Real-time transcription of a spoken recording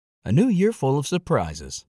A new year full of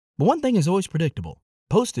surprises. But one thing is always predictable.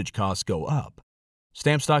 Postage costs go up.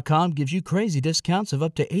 Stamps.com gives you crazy discounts of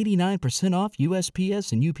up to 89% off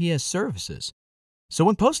USPS and UPS services. So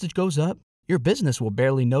when postage goes up, your business will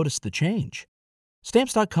barely notice the change.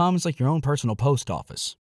 Stamps.com is like your own personal post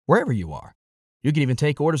office, wherever you are. You can even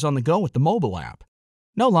take orders on the go with the mobile app.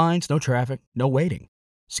 No lines, no traffic, no waiting.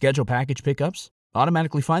 Schedule package pickups,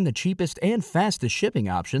 automatically find the cheapest and fastest shipping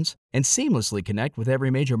options, and seamlessly connect with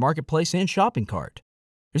every major marketplace and shopping cart.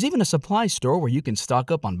 There's even a supply store where you can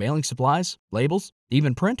stock up on mailing supplies, labels,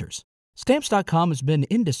 even printers. Stamps.com has been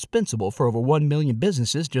indispensable for over 1 million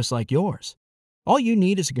businesses just like yours. All you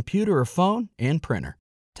need is a computer or phone and printer.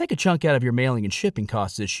 Take a chunk out of your mailing and shipping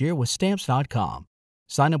costs this year with Stamps.com.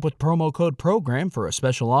 Sign up with promo code PROGRAM for a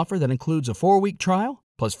special offer that includes a 4-week trial,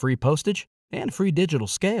 plus free postage and free digital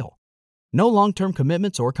scale. No long-term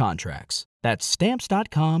commitments or contracts. That's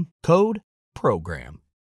Stamps.com, code PROGRAM.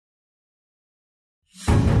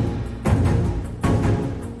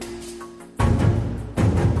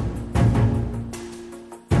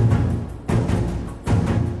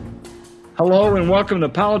 Hello and welcome to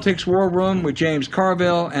Politics War Room with James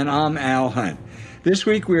Carville, and I'm Al Hunt. This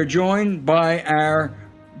week we are joined by our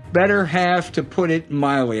better halves, to put it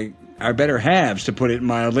mildly,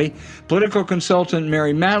 political consultant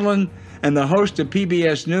Mary Madeline, and the host of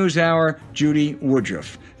PBS NewsHour, Judy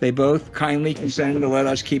Woodruff. They both kindly consented to let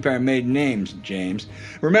us keep our maiden names, James.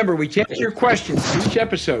 Remember, we take your questions each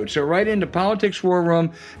episode, so write into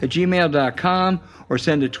politicswarroom@gmail.com or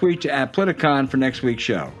send a tweet to @Politicon for next week's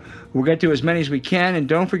show. We'll get to as many as we can, and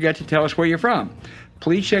don't forget to tell us where you're from.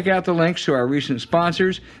 Please check out the links to our recent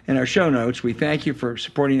sponsors in our show notes. We thank you for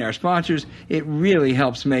supporting our sponsors. It really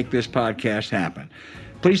helps make this podcast happen.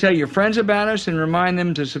 Please tell your friends about us and remind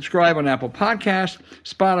them to subscribe on Apple Podcasts,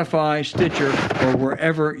 Spotify, Stitcher, or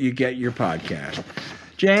wherever you get your podcast.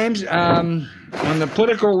 James, on the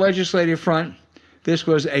political legislative front, this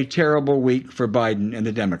was a terrible week for Biden and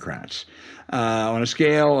the Democrats. On a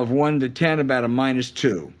scale of 1 to 10, about a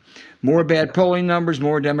 -2. More bad polling numbers,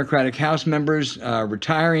 more Democratic House members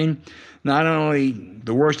retiring. Not only,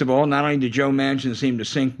 the worst of all, not only did Joe Manchin seem to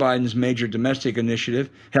sink Biden's major domestic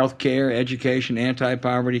initiative, health care, education,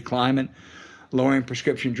 anti-poverty, climate, lowering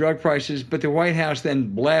prescription drug prices, but the White House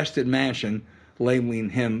then blasted Manchin, labeling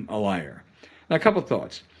him a liar. Now, a couple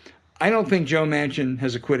thoughts. I don't think Joe Manchin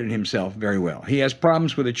has acquitted himself very well. He has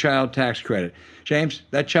problems with the child tax credit. James,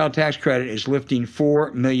 that child tax credit is lifting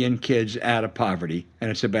 4 million kids out of poverty,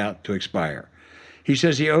 and it's about to expire. He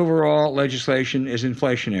says the overall legislation is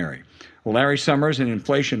inflationary. Well, Larry Summers, an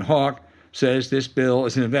inflation hawk, says this bill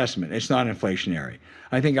is an investment. It's not inflationary.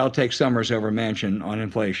 I think I'll take Summers over Manchin on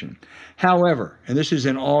inflation. However, and this is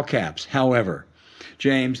in all caps, however,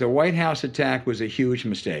 James, the White House attack was a huge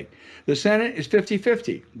mistake. The Senate is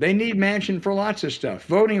 50-50. They need Manchin for lots of stuff.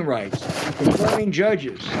 Voting rights, confirming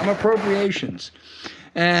judges, some appropriations.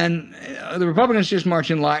 And the Republicans just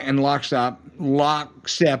march in lockstep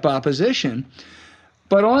opposition.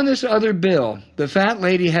 But on this other bill, the fat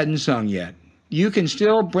lady hadn't sung yet. You can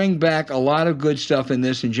still bring back a lot of good stuff in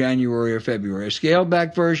this in January or February. A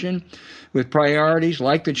scaled-back version with priorities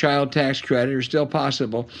like the child tax credit are still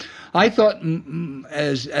possible. I thought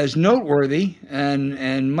as noteworthy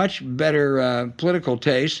and much better political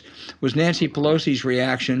taste was Nancy Pelosi's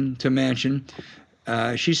reaction to Manchin.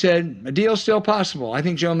 She said, a deal's still possible. I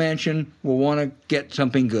think Joe Manchin will want to get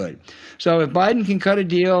something good. So if Biden can cut a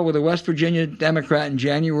deal with a West Virginia Democrat in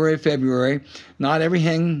January or February, not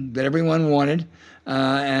everything that everyone wanted,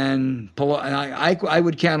 I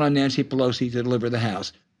would count on Nancy Pelosi to deliver the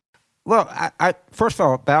House. Well, I first of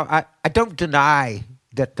all, Val, I don't deny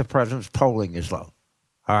that the president's polling is low,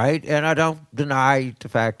 all right? And I don't deny the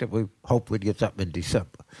fact that we hope we'd get something in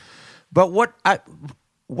December. But what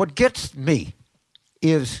gets me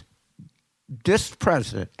is this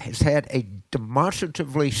president has had a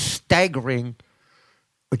demonstratively staggering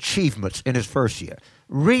achievements in his first year.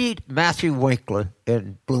 Read Matthew Winkler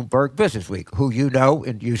in Bloomberg Businessweek, who you know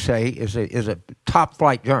and you say is a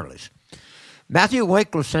top-flight journalist. Matthew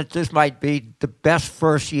Winkler said this might be the best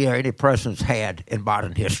first year any president's had in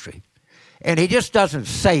modern history. And he just doesn't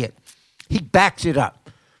say it. He backs it up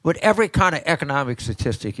with every kind of economic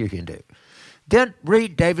statistic you can do. Then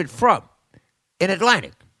read David Frum in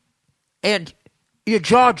Atlantic. And your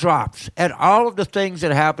jaw drops at all of the things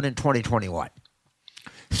that happened in 2021.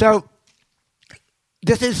 So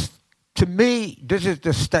this is, to me, this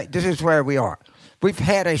is where we are. We've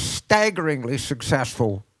had a staggeringly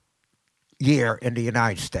successful year in the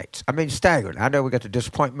United States. I mean, staggering. I know we got the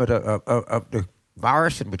disappointment of the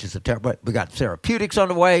virus, which is but we got therapeutics on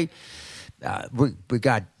the way. We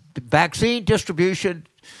got vaccine distribution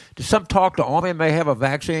some talk the Army may have a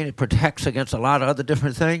vaccine. It protects against a lot of other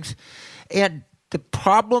different things. And the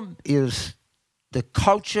problem is the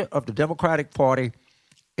culture of the Democratic Party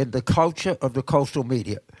and the culture of the coastal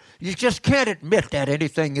media. You just can't admit that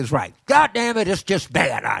anything is right. God damn it, it's just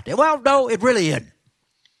bad out there. Well, no, it really isn't.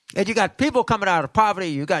 And you got people coming out of poverty.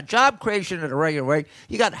 You got job creation at a regular rate.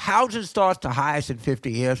 You got housing starts the highest in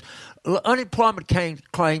 50 years. Unemployment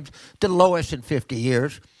claims the lowest in 50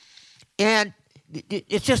 years. And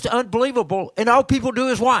it's just unbelievable. And all people do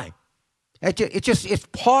is whine. It's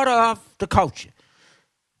part of the culture.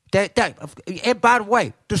 And by the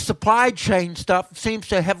way, the supply chain stuff seems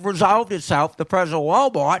to have resolved itself. The president of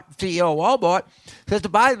Walmart, CEO of Walmart, says the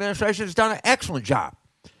Biden administration has done an excellent job.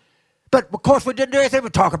 But, of course, we didn't do anything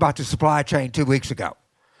but talk about the supply chain 2 weeks ago.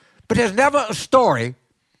 But there's never a story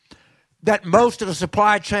that most of the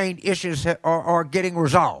supply chain issues are getting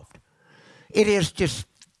resolved. It is just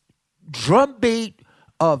drumbeat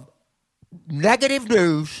of negative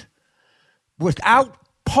news without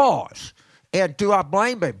pause. And do I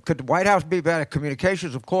blame them? Could the White House be better at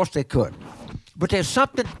communications? Of course they could. But there's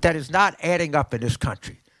something that is not adding up in this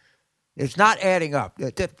country. It's not adding up.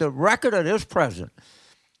 The record of this president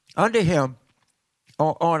under him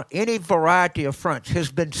on any variety of fronts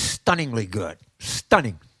has been stunningly good.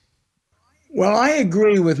 Stunning. Well, I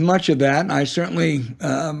agree with much of that. I certainly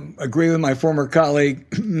agree with my former colleague,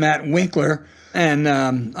 Matt Winkler. And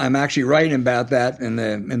I'm actually writing about that in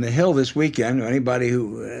the Hill this weekend. Anybody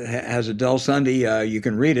who has a dull Sunday, you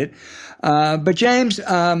can read it. But James,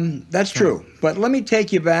 that's true. But let me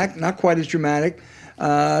take you back. Not quite as dramatic.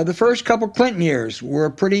 The first couple Clinton years were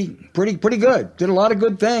pretty good. Did a lot of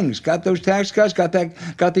good things. Got those tax cuts. Got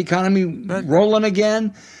the economy rolling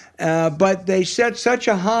again. But they set such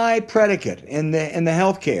a high predicate in the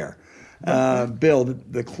health care bill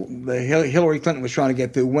the Hillary Clinton was trying to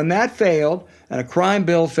get through. When that failed and a crime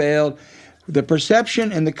bill failed, the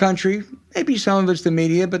perception in the country, maybe some of it's the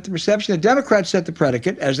media, but the perception the Democrats set the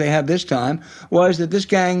predicate, as they have this time, was that this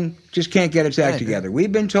gang just can't get its act together.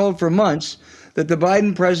 We've been told for months that the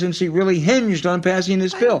Biden presidency really hinged on passing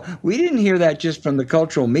this bill. We didn't hear that just from the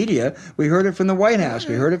cultural media. We heard it from the White House.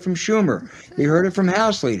 We heard it from Schumer. We heard it from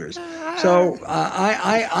House leaders. So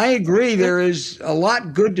I agree there is a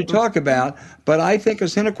lot good to talk about, but I think a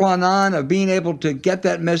sine qua non of being able to get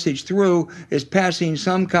that message through is passing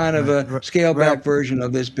some kind of a scaled-back version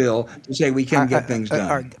of this bill to say we can get things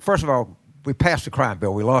done. First of all, we passed the crime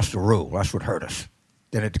bill. We lost the rule. That's what hurt us.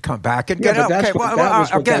 Then it to come back and get that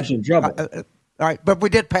was what got you in trouble. All right, but we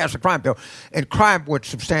did pass the crime bill, and crime went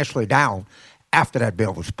substantially down after that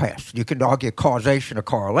bill was passed. You can argue causation or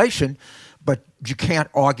correlation, but you can't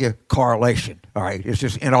argue correlation, all right? It's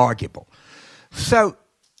just inarguable. So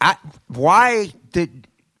why did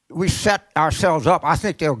we set ourselves up? I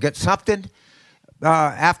think they'll get something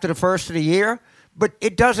after the first of the year, but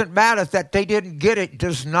it doesn't matter that they didn't get it. It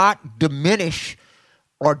does not diminish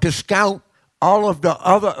or discount all of the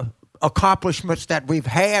other accomplishments that we've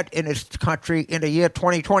had in this country in the year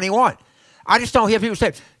 2021. I just don't hear people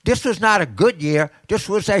say, this was not a good year, this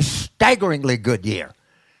was a staggeringly good year.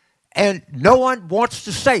 And no one wants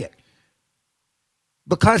to say it.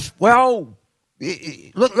 Because, well,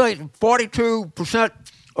 look like 42%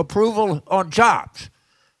 approval on jobs.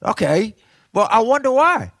 Okay, well, I wonder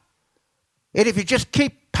why. And if you just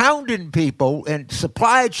keep pounding people and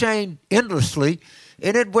supply chain endlessly,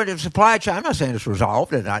 and then when the supply chain, I'm not saying it's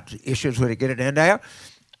resolved, there's not issues with it getting in there,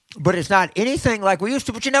 but it's not anything like we used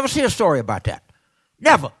to, but you never see a story about that.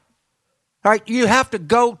 Never. All right, you have to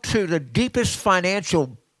go to the deepest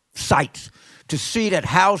financial sites to see that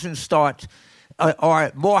housing starts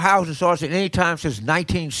are more housing starts than any time since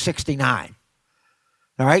 1969.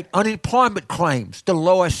 All right, unemployment claims, the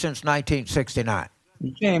lowest since 1969.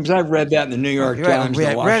 James, I've read that in the New York Times,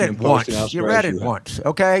 the Washington Post. You read it once,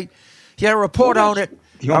 okay? You had a report on it.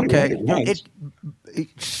 Okay,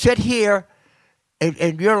 sit here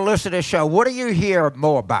and you're listening to this show. What do you hear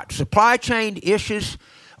more about? Supply chain issues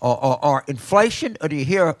or inflation? Or do you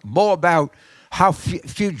hear more about how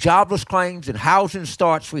few jobless claims and housing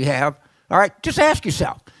starts we have? All right, just ask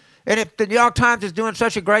yourself. And if the New York Times is doing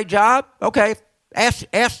such a great job, okay, ask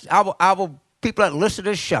our people that listen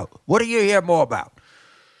to this show. What do you hear more about?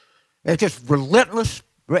 It's just relentless,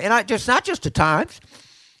 and it's not just the Times.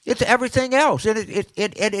 It's everything else, and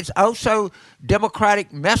it's also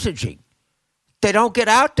Democratic messaging. They don't get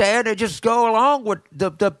out there, and they just go along with the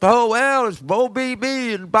it's Bo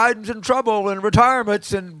BB, and Biden's in trouble, and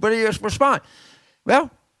retirements, and but he just respond. Well,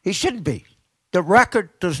 he shouldn't be. The record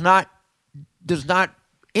does not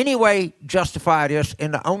any way justify this,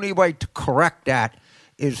 and the only way to correct that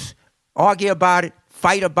is argue about it,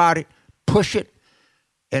 fight about it, push it,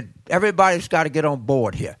 And everybody's got to get on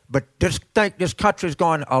board here. But this country's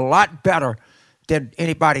going a lot better than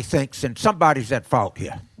anybody thinks, and somebody's at fault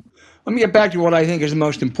here. Let me get back to what I think is the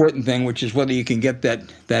most important thing, which is whether you can get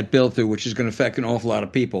that bill through, which is going to affect an awful lot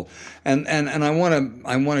of people. And I want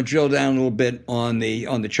to drill down a little bit on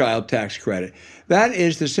the child tax credit. That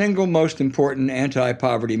is the single most important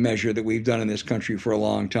anti-poverty measure that we've done in this country for a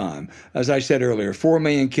long time. As I said earlier, 4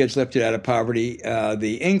 million kids lifted out of poverty.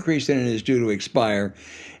 The increase in it is due to expire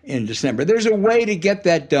in December. There's a way to get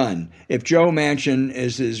that done. If Joe Manchin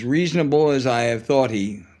is as reasonable as I have thought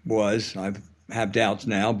he was, I have doubts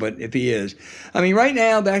now, but if he is, I mean, right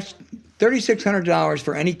now that's $3,600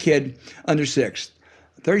 for any kid under 6,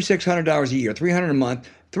 $3,600 a year, $300 a month,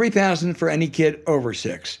 $3,000 for any kid over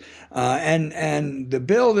 6. And the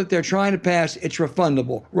bill that they're trying to pass, it's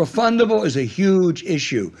refundable. Refundable is a huge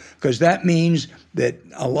issue because that means that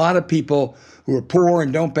a lot of people who are poor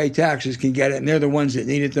and don't pay taxes can get it, and they're the ones that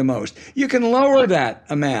need it the most. You can lower that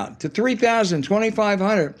amount to $3,000,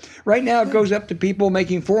 $2,500. Right now, it goes up to people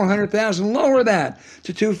making $400,000. Lower that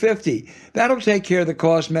to $250,000. That'll take care of the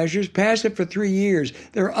cost measures. Pass it for 3 years.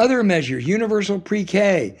 There are other measures, universal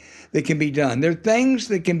pre-K, that can be done. There are things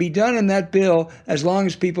that can be done in that bill as long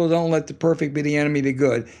as people don't let the perfect be the enemy of the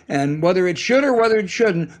good. And whether it should or whether it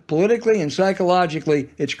shouldn't, politically and psychologically,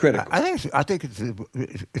 it's critical. I think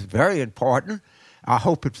it's very important. I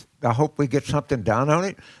hope we get something done on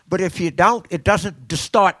it. But if you don't, it doesn't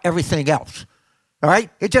distort everything else. All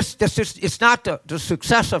right? It's not the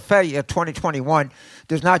success or failure of 2021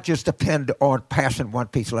 does not just depend on passing one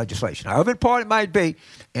piece of legislation. However important it might be,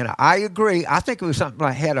 and I agree, I think it was something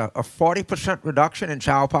like had a 40% reduction in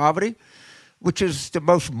child poverty, which is the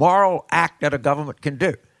most moral act that a government can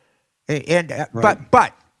do. Right.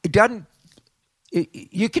 But it doesn't.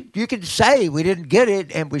 You can say we didn't get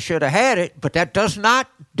it and we should have had it, but that does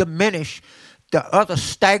not diminish the other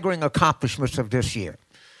staggering accomplishments of this year.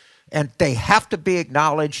 And they have to be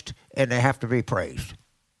acknowledged and they have to be praised.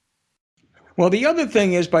 Well, the other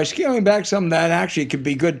thing is by scaling back some of that actually could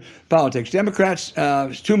be good politics. Democrats,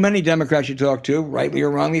 too many Democrats you talk to, rightly or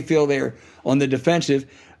wrongly, feel they're on the defensive.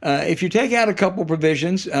 If you take out a couple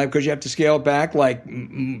provisions, because you have to scale back, like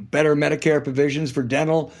better Medicare provisions for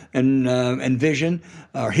dental and vision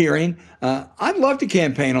or hearing, I'd love to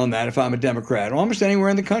campaign on that if I'm a Democrat, almost anywhere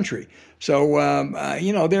in the country. So,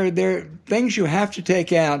 there are things you have to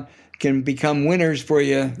take out can become winners for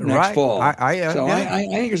you next fall. I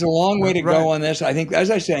think there's a long way to go on this. I think, as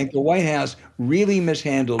I say, the White House really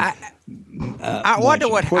mishandled. I wonder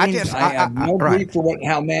what I have no grief for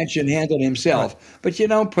how Manchin handled himself, but you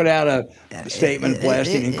don't put out a statement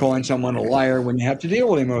blasting and calling someone a liar when you have to deal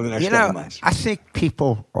with him over the next couple months. I think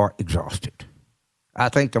people are exhausted. I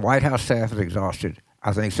think the White House staff is exhausted.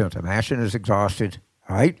 I think Senator Manchin is exhausted.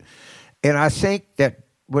 All right, and I think that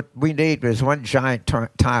what we need is one giant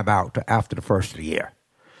timeout after the first of the year,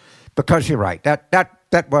 because you're right.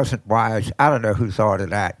 That wasn't wise. I don't know who thought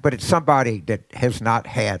of that, but it's somebody that has not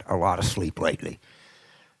had a lot of sleep lately.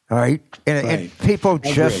 All right, and people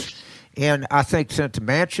just, and I think Senator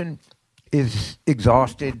Manchin is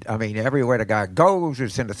exhausted. I mean, everywhere the guy goes,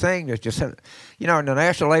 it's in the thing. There's just, in the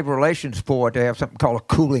National Labor Relations Board, they have something called a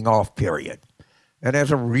cooling off period, and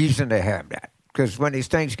there's a reason they have that. Because when these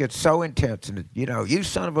things get so intense, and you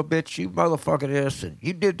son of a bitch, you motherfucker this, and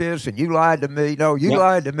you did this, and you lied to me. No, you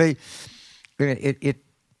lied to me. It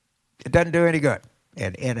doesn't do any good.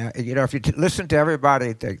 And if you listen to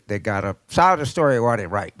everybody, they got a side of the story of why they're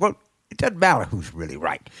right. Well, it doesn't matter who's really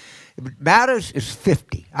right. What matters is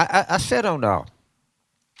 50. I said on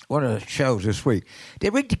one of the shows this week,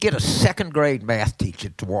 did we get a second grade math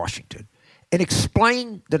teacher to Washington and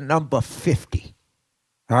explain the number 50?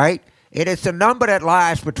 All right. And it's the number that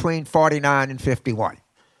lies between 49 and 51.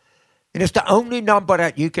 And it's the only number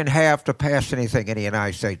that you can have to pass anything in the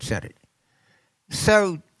United States Senate.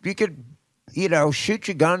 So you could, shoot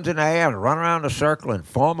your guns in the air and run around a circle and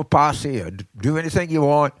form a posse or do anything you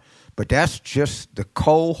want. But that's just the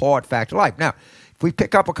cold, hard fact of life. Now, if we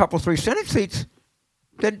pick up a couple, 3 Senate seats,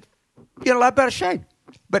 then you're in a lot better shape.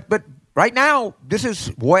 But right now, this is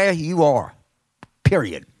where you are,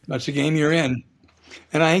 period. That's the game you're in.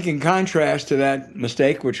 And I think in contrast to that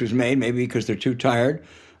mistake, which was made maybe because they're too tired,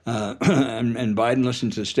 and Biden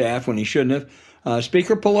listened to the staff when he shouldn't have,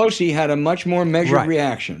 Speaker Pelosi had a much more measured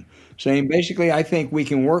reaction, saying basically, I think we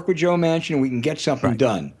can work with Joe Manchin and we can get something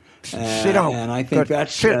done. And I think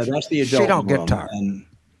that's the adult she don't moment. Get tired.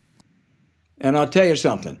 And I'll tell you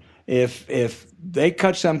something. if they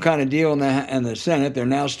cut some kind of deal in the Senate, there are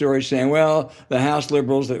now stories saying, well, the House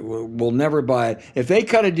liberals that will never buy it. If they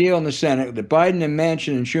cut a deal in the Senate that Biden and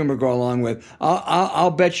Manchin and Schumer go along with,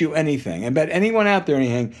 I'll bet you anything. I bet anyone out there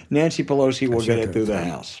anything, Nancy Pelosi will get it through the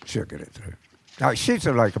House. She'll get it through. No, she's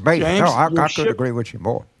like amazing. James, no, I couldn't agree with you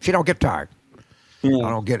more. She don't get tired. Yeah. I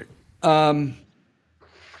don't get it.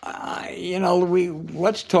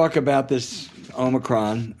 Let's talk about this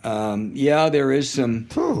Omicron. There is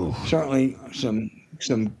certainly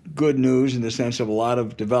some good news in the sense of a lot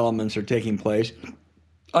of developments are taking place.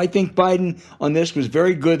 I think Biden on this was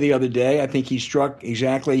very good the other day. I think he struck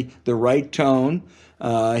exactly the right tone.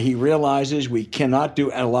 He realizes we cannot do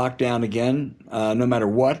a lockdown again, no matter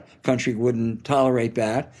what. Country wouldn't tolerate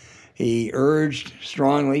that. He urged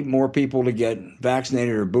strongly more people to get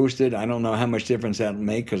vaccinated or boosted. I don't know how much difference that will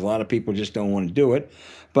make because a lot of people just don't want to do it.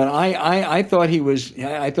 But I thought he was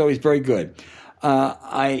very good.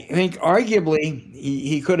 I think arguably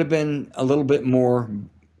he could have been a little bit more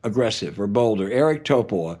aggressive or bolder. Eric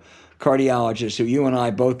Topol, a cardiologist who you and I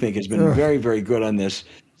both think has been very, very good on this,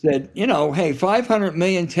 said, hey, 500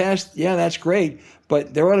 million tests, yeah, that's great,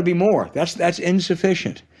 but there ought to be more. That's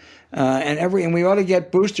insufficient. And we ought to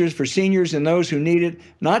get boosters for seniors and those who need it,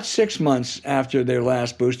 not 6 months after their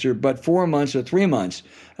last booster, but 4 months or 3 months,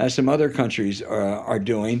 as some other countries are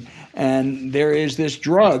doing. And there is this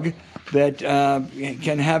drug that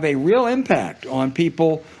can have a real impact on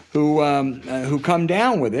people who come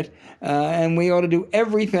down with it. And we ought to do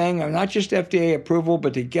everything, not just FDA approval,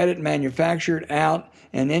 but to get it manufactured out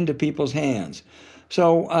and into people's hands.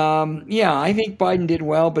 So, I think Biden did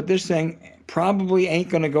well, but this thing probably ain't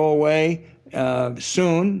going to go away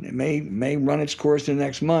soon. It may run its course in the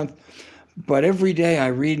next month. But every day I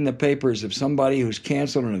read in the papers of somebody who's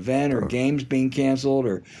canceled an event or games being canceled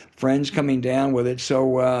or friends coming down with it.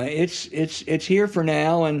 So it's here for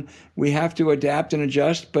now, and we have to adapt and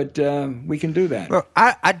adjust, but we can do that. Well,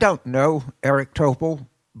 I don't know Eric Topol,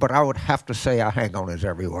 but I would have to say I hang on his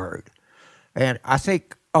every word. And I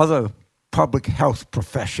think other public health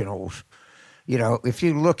professionals, if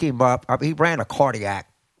you look him up, he ran a cardiac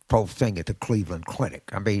whole thing at the Cleveland Clinic.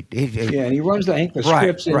 I mean, and he runs the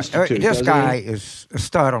Scripps Institute. This guy is a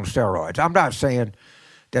stud on steroids. I'm not saying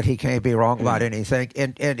that he can't be wrong about anything,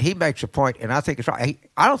 and he makes a point, and I think it's right.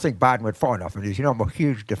 I don't think Biden went far enough in this. I'm a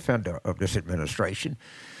huge defender of this administration,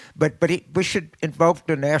 but we should invoke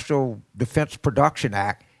the National Defense Production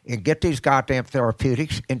Act and get these goddamn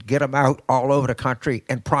therapeutics and get them out all over the country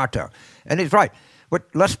and pronto. And he's right. But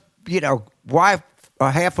why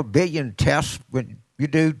 500 million tests when you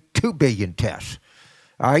do 2 billion tests?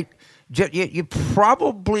 All right? You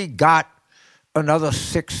probably got another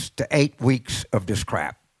 6 to 8 weeks of this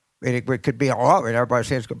crap. It could be everybody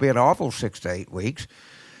says it could be an awful 6 to 8 weeks.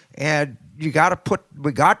 And we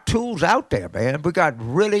got tools out there, man. We got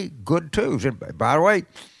really good tools. And by the way,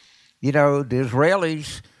 the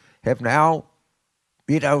Israelis have now,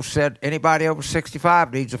 said anybody over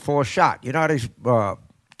 65 needs a 4th shot. These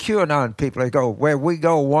QAnon people, they go, where we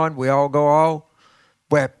go one, we all go all.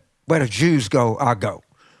 Where the Jews go, I go.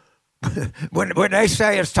 when they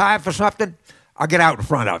say it's time for something, I get out in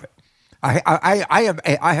front of it.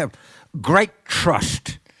 I have great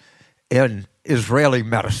trust in Israeli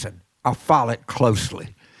medicine. I follow it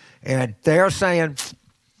closely. And they're saying,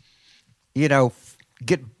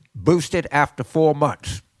 get boosted after 4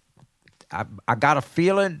 months. I got a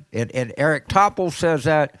feeling, and Eric Topol says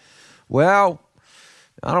that, well,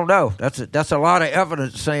 I don't know. That's a lot of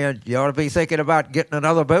evidence saying you ought to be thinking about getting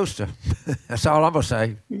another booster. That's all I'm going to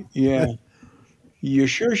say. Yeah, you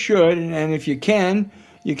sure should. And if you can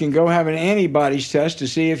go have an antibodies test to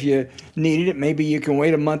see if you needed it. Maybe you can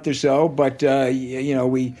wait a month or so. But,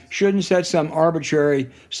 we shouldn't set some arbitrary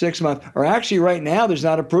 6 month. Or actually right now there's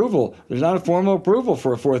not approval. There's not a formal approval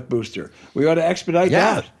for a 4th booster. We ought to expedite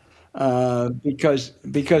that. Because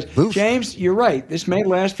James, you're right. This may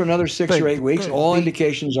last for another 6 or 8 weeks. All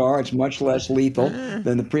indications are it's much less lethal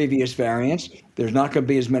than the previous variants. There's not going to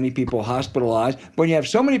be as many people hospitalized. But when you have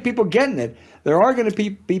so many people getting it, there are going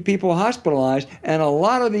to be people hospitalized. And a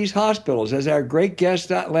lot of these hospitals, as our great guest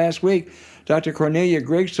last week, Dr. Cornelia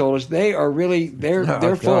Griggs told us, they're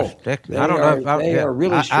full. I don't know. They are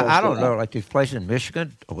really stressed. I don't know. Like these places in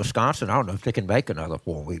Michigan or Wisconsin, I don't know if they can make another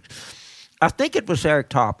 4 weeks. I think it was Eric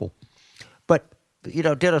Topol. But, did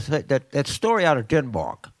that story out of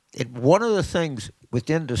Denmark. One of the things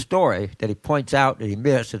within the story that he points out that he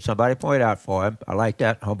missed, and somebody pointed out for him, I like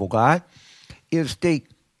that, humble guy, is the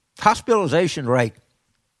hospitalization rate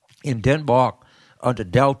in Denmark under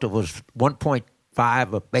Delta was 1.5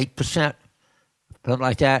 or 8%, something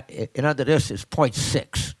like that. And under this is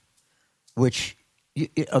 0.6, which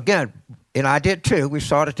again, and I did too. We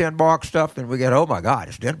saw the Denmark stuff, and we get, oh my God,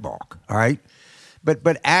 it's Denmark, all right.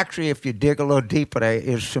 But actually, if you dig a little deeper, there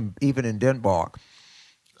is some, even in Denmark,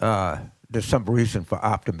 there's some reason for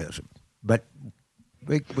optimism. But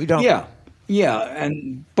we don't. Yeah,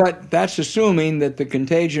 but that's assuming that the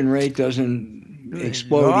contagion rate doesn't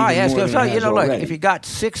explode even more than it has already. If you got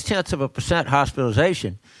 0.6%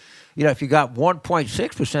 hospitalization, if you got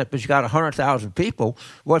 1.6%, but you got 100,000 people,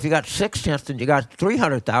 well, if you got 0.6 and you got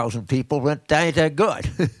 300,000 people, then that ain't that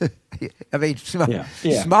good. I mean,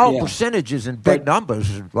 small percentages and big numbers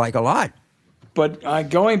is like a lot. But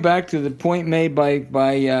going back to the point made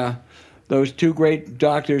by those two great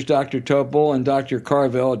doctors, Dr. Topol and Dr.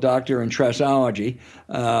 Carville, a doctor in tressology,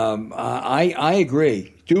 I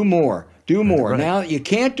agree. Do more. Right. Now, you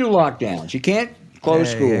can't do lockdowns. You can't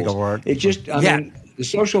close schools. It just, mean, the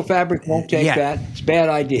social fabric won't take that. It's a bad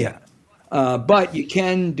idea. But you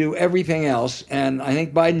can do everything else, and I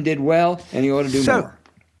think Biden did well, and he ought to do more.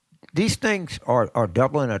 These things are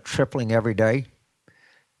doubling or tripling every day.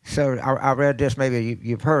 So I read this, maybe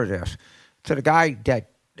you've heard of this. So the guy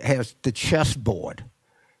that has the chessboard,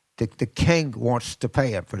 the king wants to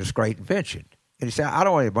pay him for this great invention. And he said, I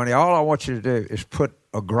don't want any money. All I want you to do is put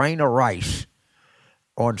a grain of rice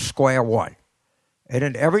on square one. And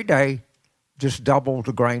then every day, just double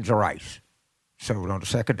the grains of rice. So on the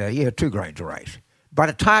second day, you had 2 grains of rice. By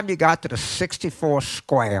the time you got to the 64th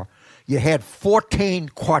square, you had 14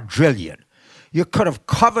 quadrillion. You could have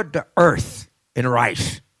covered the earth in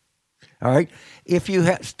rice. All right? If you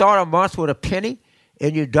start a month with a penny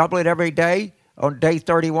and you double it every day, on day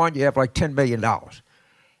 31, you have like $10 million.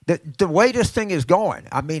 The way this thing is going,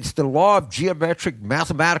 I mean, it's the law of geometric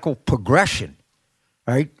mathematical progression.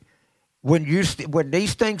 Right? When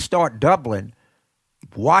these things start doubling,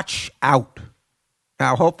 watch out.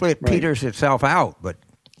 Now, hopefully it peters itself out, but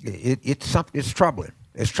it's troubling.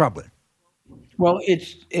 It's troubling. Well,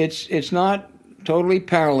 it's not totally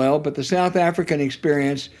parallel, but the South African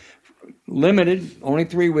experience, limited, only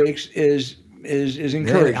 3 weeks, is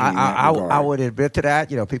encouraging. I would admit to that.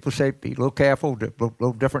 People say be a little careful, a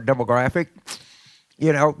little different demographic.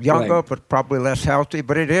 Younger, but probably less healthy.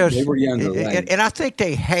 But it is. They were younger, and I think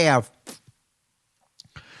they have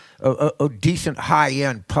a decent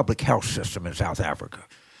high-end public health system in South Africa.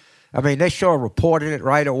 I mean, they sure reported it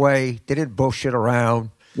right away. They didn't bullshit around.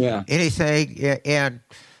 Anything. And,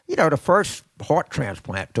 the first heart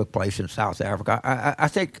transplant took place in South Africa. I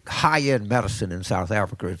think high-end medicine in South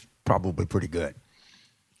Africa is probably pretty good.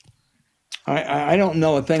 I don't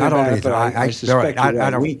know a thing about it, but I suspect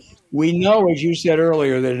we know, as you said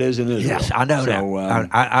earlier, that it is in Israel. Yes, I know that.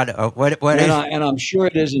 And I'm sure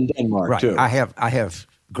it is in Denmark, too. I have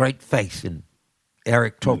great faith in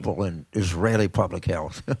Eric Topol and Israeli public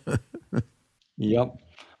health. Yep.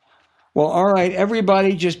 Well, all right,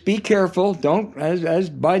 everybody, just be careful. Don't, as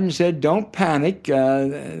Biden said, don't panic.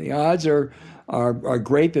 The odds are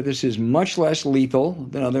great that this is much less lethal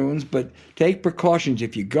than other ones, but take precautions.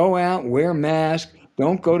 If you go out, wear masks.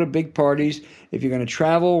 Don't go to big parties. If you're going to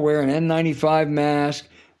travel, wear an N95 mask,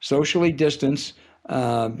 socially distance.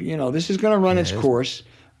 This is going to run its course,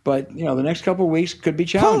 but the next couple of weeks could be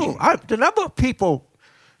challenging. The number of people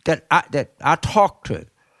that I talk to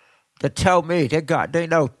that tell me they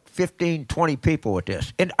know 15, 20 people with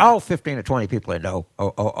this, and all 15 or 20 people I know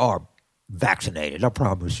are vaccinated. I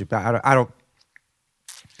promise you. I don't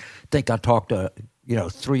think I talk to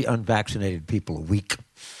 3 unvaccinated people a week.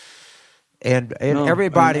 And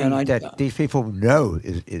everybody that these people know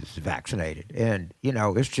is vaccinated, and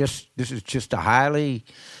this is just a highly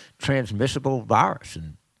transmissible virus,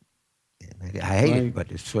 and I hate it,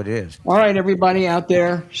 but it's what it is. All right, everybody out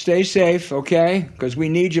there, stay safe, okay? Because we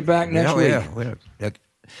need you back next week. Yeah.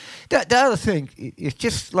 The other thing is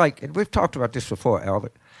just like, and we've talked about this before,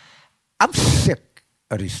 Albert. I'm sick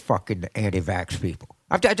of these fucking anti-vax people.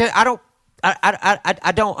 I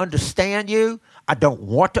don't understand you. I don't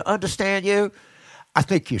want to understand you. I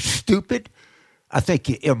think you're stupid. I think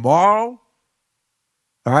you're immoral.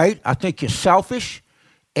 All right? I think you're selfish.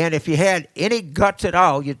 And if you had any guts at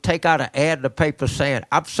all, you'd take out an ad in the paper saying,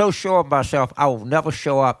 I'm so sure of myself I will never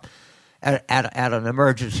show up at an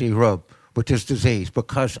emergency room with this disease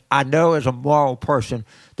because I know as a moral person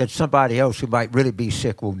that somebody else who might really be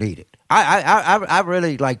sick will need it. I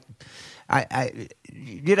really like...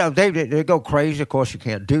 they go crazy. Of course, you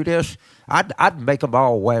can't do this. I'd make them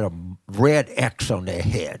all wear a red X on their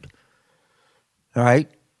head. All right?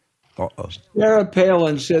 Sarah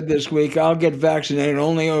Palin said this week, I'll get vaccinated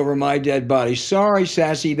only over my dead body. Sorry,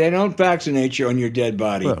 Sassy, they don't vaccinate you on your dead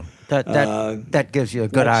body. Well, that gives you a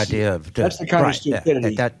good idea of... That's the kind of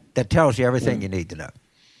stupidity. That tells you everything you need to know.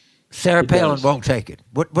 Sarah Palin does. won't take it.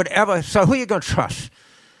 Whatever. So who are you going to trust?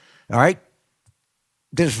 All right?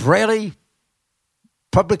 The Israeli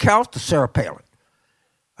public health, or Sarah Palin.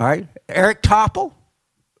 All right? Eric Topol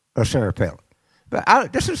or Sarah Palin.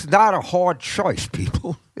 But this is not a hard choice,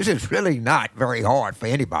 people. This is really not very hard for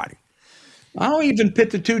anybody. I don't even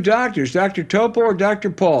pit the two doctors, Dr. Topol or Dr.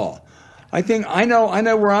 Paul. I think I know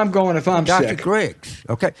where I'm going if I'm Dr. sick. Dr. Griggs,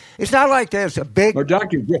 okay? It's not like there's a big... Or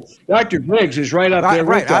Dr. Griggs. Dr. Griggs is right up there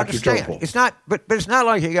with Dr. I understand. Topol. It's not, but it's not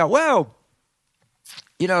like you go, well,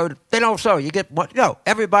 you know, they don't so. You get one. No,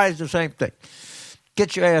 everybody's the same thing.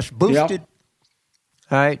 Get your ass boosted, Yep.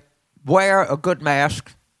 all right? Wear a good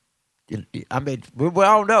mask. I mean, we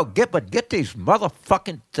all know, get these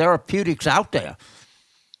motherfucking therapeutics out there.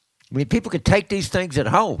 I mean, people can take these things at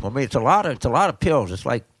home. I mean, it's a lot of pills. It's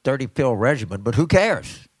like 30-pill regimen, but who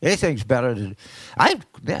cares? Anything's better than. I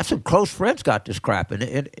have some close friends got this crap,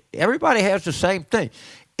 and everybody has the same thing.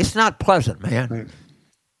 It's not pleasant, man. Right.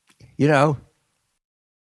 You know.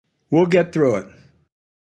 We'll get through it.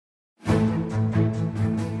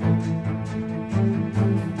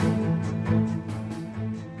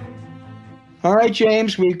 All right,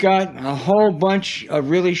 James, we've got a whole bunch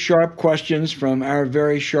of really sharp questions from our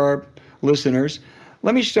very sharp listeners.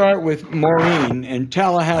 Let me start with Maureen in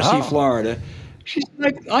Tallahassee, Florida. She's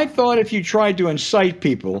like, I thought if you tried to incite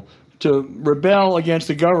people to rebel against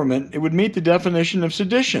the government, it would meet the definition of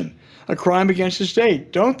sedition, a crime against the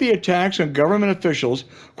state. Don't the attacks on government officials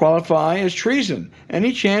qualify as treason?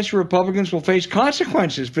 Any chance Republicans will face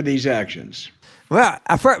consequences for these actions? Well,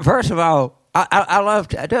 first of all, I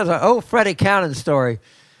loved. There's an old Freddie Cannon story,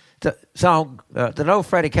 the old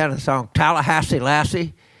Freddie Cannon song, Tallahassee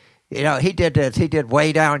Lassie. You know, he did this. He did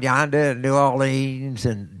Way Down Yonder in New Orleans,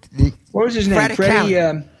 and what was his name?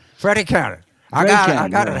 Freddie Cannon. I got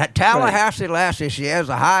it. Right. Tallahassee Lassie. She has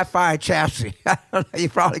a hi-fi chassis. I don't know, you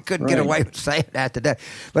probably couldn't get away with saying that today,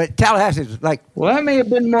 but Tallahassee's like. Well, that may have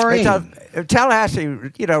been Maureen.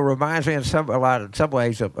 Tallahassee, you know, reminds me in some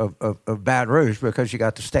ways of Baton Rouge, because you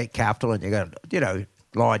got the state capital and you got, you know,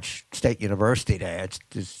 large state university there.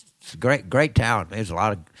 It's a great town. There's a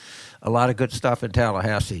lot of good stuff in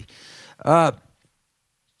Tallahassee. But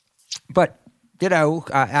you know,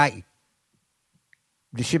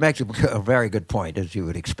 she makes a very good point, as you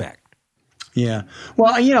would expect. Yeah.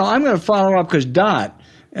 Well, you know, I'm going to follow up because Dot,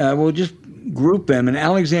 we'll just group them. And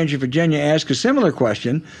Alexandria, Virginia asked a similar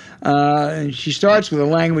question. And she starts with the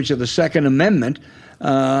language of the Second Amendment.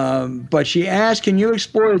 But she asked, can you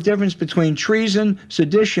explore the difference between treason,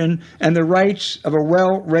 sedition, and the rights of a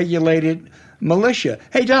well-regulated militia?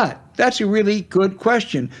 Hey, Dot, that's a really good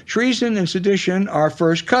question. Treason and sedition are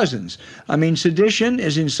first cousins. I mean, sedition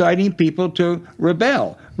is inciting people to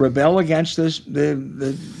rebel against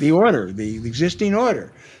the order, the existing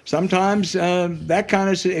order. Sometimes that kind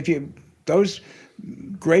of, those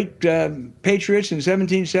great patriots in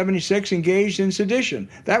 1776 engaged in sedition.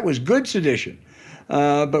 That was good sedition.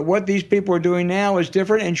 But what these people are doing now is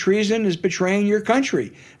different, and treason is betraying your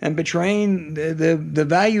country and betraying the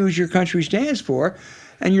values your country stands for.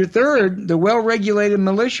 And your third, the well-regulated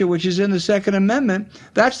militia, which is in the Second Amendment,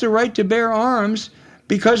 that's the right to bear arms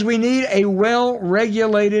because we need a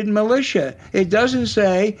well-regulated militia. It doesn't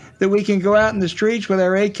say that we can go out in the streets with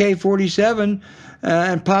our AK-47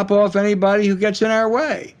 and pop off anybody who gets in our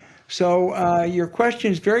way. So your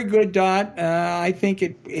question is very good, Dot. I think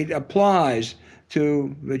it applies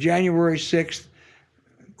to the January 6th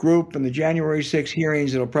group and the January 6th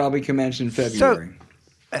hearings that will probably commence in February. So,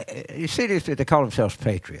 you see, they call themselves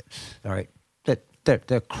patriots, all right?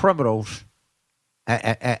 They're criminals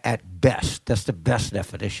at best. That's the best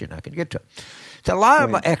definition I can get to. So a lot of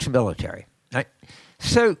them are ex-military, right?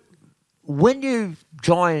 So when you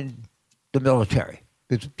join the military,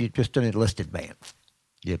 you're just an enlisted man,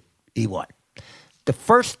 you're E1. The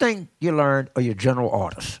first thing you learn are your general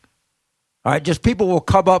orders. All right, just people will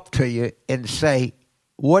come up to you and say,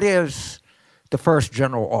 what is the first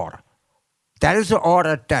general order? That is the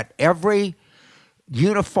order that every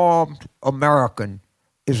uniformed American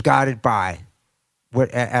is guided by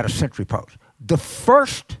at a sentry post. The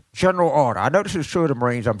first general order, I know this is true of the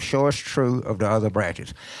Marines, I'm sure it's true of the other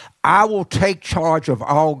branches. I will take charge of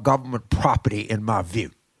all government property in my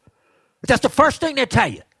view. That's the first thing they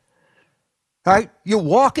tell you. All right? You're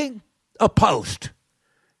walking a post.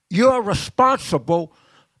 You're responsible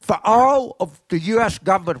for all of the U.S.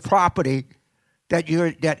 government property that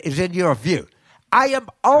is in your view. I am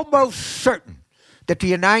almost certain that the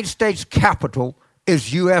United States Capitol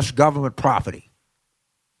is U.S. government property.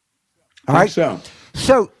 All right?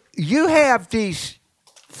 So you have these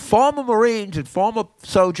former Marines and former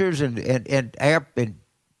soldiers and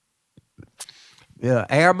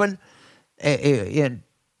airmen and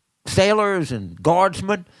sailors and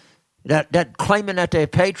guardsmen that claiming that they're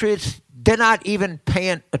patriots, they're not even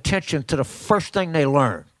paying attention to the first thing they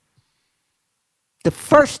learn. The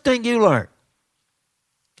first thing you learn,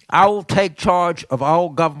 I will take charge of all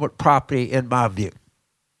government property in my view.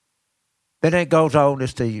 Then it goes on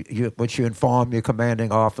as to what you inform your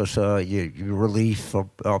commanding officer, you release,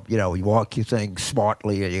 you walk your things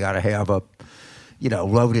smartly, and you got to have a,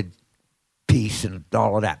 loaded piece and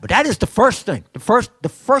all of that. But that is the first thing. The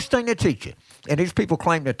first thing they teach you. And these people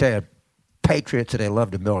claim that they're patriots and they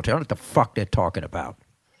love the military. I don't know what the fuck they're talking about.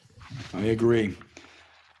 I agree.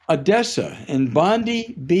 Odessa in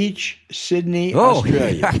Bondi Beach, Sydney,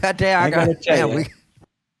 Australia. I got to tell you.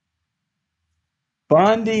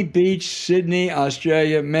 Bondi Beach, Sydney,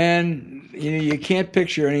 Australia. Man, you can't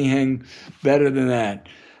picture anything better than that.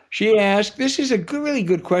 She asked, this is a really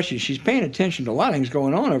good question. She's paying attention to a lot of things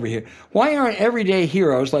going on over here. Why aren't everyday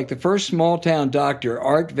heroes like the first small-town doctor,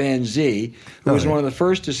 Art Van Zee, who was one of the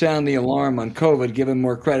first to sound the alarm on COVID, given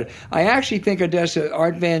more credit? I actually think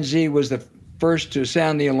Art Van Zee was the first to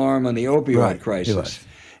sound the alarm on the opioid crisis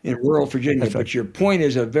in rural Virginia. Right. But your point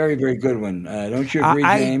is a very, very good one. Don't you agree,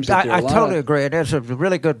 James? I totally agree. There's a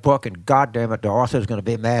really good book, and goddamn it, the author's going to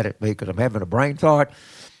be mad at me because I'm having a brain thought.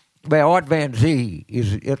 But Art Van Zee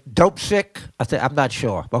is dope sick. I'm not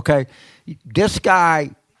sure. Okay, this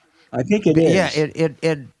guy. I think it is. Yeah,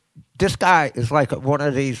 and this guy is like one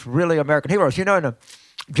of these really American heroes.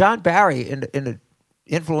 John Barry in the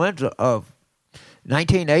influenza of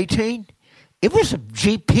 1918. It was a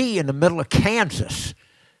GP in the middle of Kansas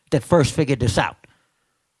that first figured this out.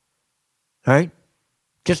 Right?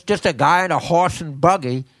 Just a guy in a horse and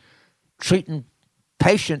buggy treating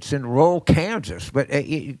patients in rural Kansas. But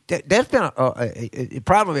there's been the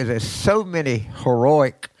problem is there's so many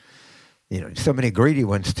heroic, so many greedy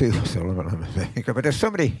ones too. But there's so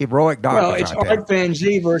many heroic doctors. Well, it's Art Van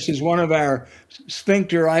Zee versus one of our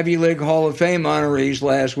Sphincter Ivy League Hall of Fame honorees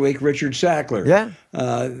last week, Richard Sackler. Yeah.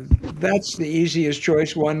 That's the easiest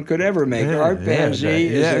choice one could ever make. Art Van Zee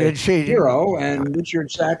is a hero, and Richard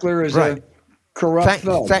Sackler is a corrupt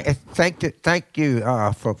fellow. Thank you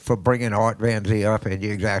for bringing Art Van Zee up, and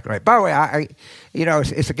you're exactly right. By the way,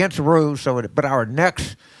 it's against the rules, but our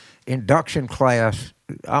next induction class,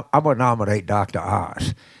 I'm going to nominate Dr.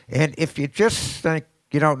 Oz. And if you just think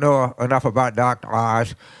you don't know enough about Dr.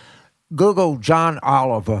 Oz, Google John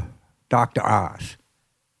Oliver, Dr. Oz.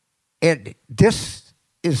 And this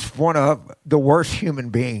is one of the worst human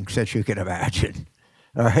beings that you can imagine.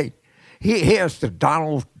 All right? He is the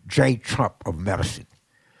Donald J. Trump of medicine,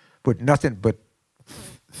 with nothing but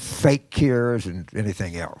fake cures and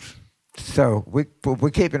anything else. So we're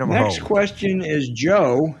keeping him home. Next question is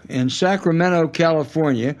Joe in Sacramento,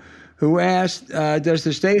 California, who asked, does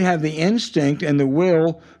the state have the instinct and the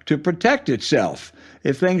will to protect itself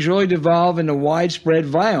if things really devolve into widespread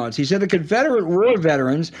violence? He said the Confederate war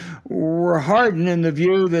veterans were hardened in the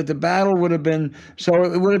view that the battle would have been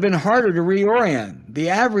harder to reorient. The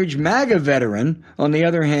average MAGA veteran, on the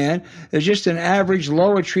other hand, is just an average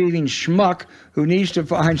low-achieving schmuck who needs to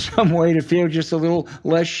find some way to feel just a little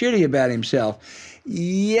less shitty about himself.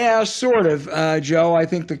 Yeah, sort of, Joe. I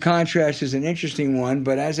think the contrast is an interesting one,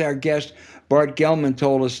 but as our guest Bart Gellman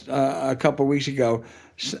told us a couple of weeks ago,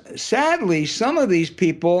 sadly, some of these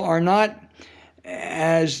people are not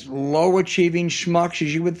as low-achieving schmucks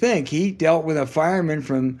as you would think. He dealt with a fireman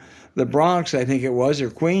from the Bronx, I think it was,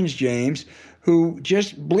 or Queens, James, who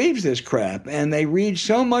just believes this crap. And they read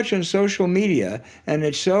so much on social media, and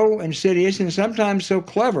it's so insidious and sometimes so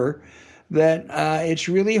clever that it's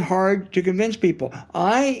really hard to convince people.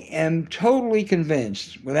 I am totally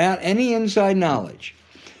convinced, without any inside knowledge,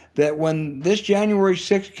 that when this January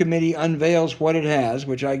 6th committee unveils what it has,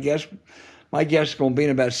 which I guess my guess is going to be in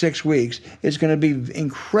about 6 weeks, it's going to be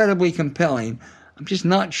incredibly compelling. I'm just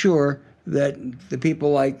not sure that the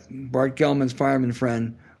people like Bart Gellman's fireman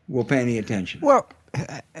friend will pay any attention. Well,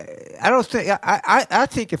 I don't think. I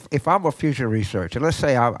think if I'm a future researcher, let's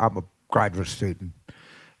say I'm a graduate student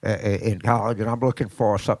in college, and I'm looking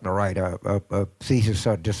for something to write a thesis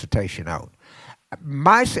or dissertation out.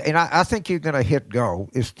 I think you're going to hit go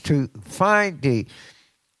is to find the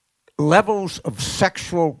levels of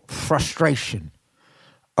sexual frustration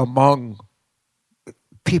among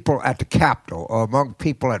people at the Capitol or among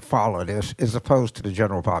people that follow this as opposed to the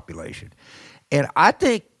general population. And I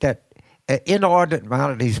think that an inordinate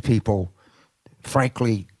amount of these people,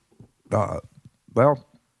 frankly,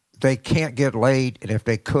 they can't get laid, and if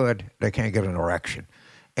they could, they can't get an erection.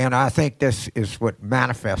 And I think this is what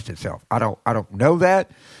manifests itself. I don't know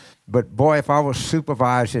that, But boy, if I was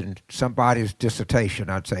supervising somebody's dissertation,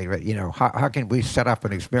 I'd say, how can we set up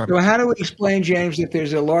an experiment? So how do we explain, James, that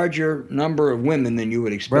there's a larger number of women than you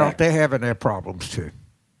would expect? Well, they're having their problems too.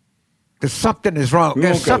 There's something is wrong.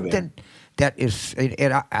 There's something that is,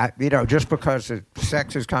 just because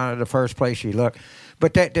sex is kind of the first place you look,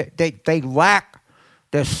 but they lack.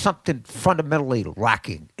 There's something fundamentally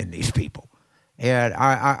lacking in these people, and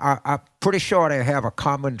I'm pretty sure they have a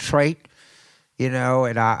common trait. And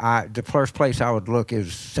the first place I would look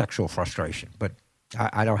is sexual frustration, but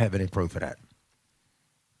I don't have any proof of that.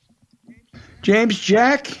 James,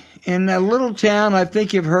 Jack, in a little town I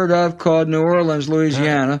think you've heard of called New Orleans,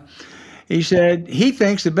 Louisiana, he said he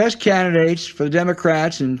thinks the best candidates for the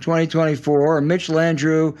Democrats in 2024 are Mitch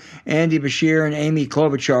Landrieu, Andy Beshear, and Amy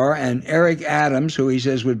Klobuchar, and Eric Adams, who he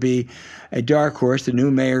says would be a dark horse, the new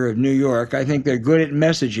mayor of New York. I think they're good at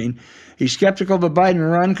messaging. He's skeptical of a Biden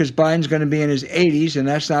run because Biden's going to be in his 80s, and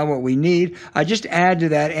that's not what we need. I just add to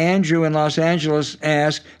that, Andrew in Los Angeles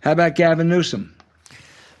asked, how about Gavin Newsom?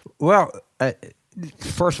 Well,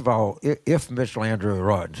 first of all, if Mitch Landrieu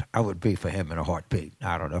runs, I would be for him in a heartbeat.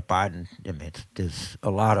 I don't know if Biden, there's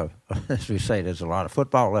a lot of, as we say, there's a lot of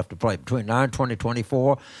football left to play between now and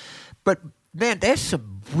 2024. But, man, there's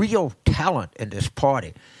some real talent in this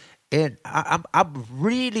party. And I'm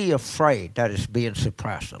really afraid that it's being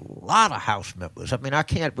suppressed. A lot of House members. I mean,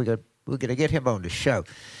 we're going to get him on the show.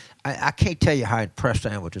 I can't tell you how impressed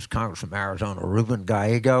I am with this Congressman from Arizona, Ruben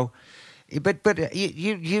Gallego. But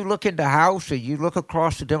you look in the House or you look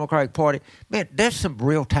across the Democratic Party, man, there's some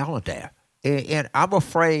real talent there. And I'm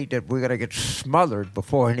afraid that we're going to get smothered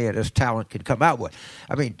before any of this talent can come out with.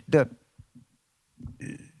 I mean,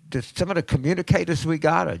 some of the communicators we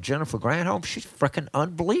got, Jennifer Granholm, she's freaking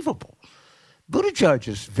unbelievable. Buttigieg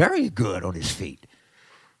is very good on his feet.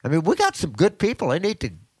 I mean, we got some good people. They need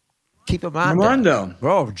to keep them on. Raimondo.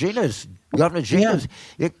 Bro, Governor Gina's,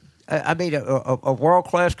 a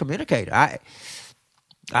world-class communicator. I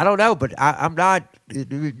don't know, but I'm not.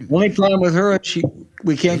 The only problem with her,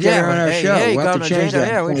 we can't get her on our show. Hey, we'll have to change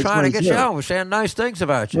that. Yeah, we're trying to get you on. We're saying nice things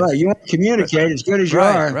about you. Right, you want to communicate as good as you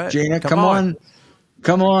are, right. Gina. Come on.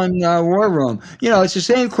 Come on, War Room. It's the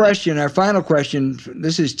same question. Our final question.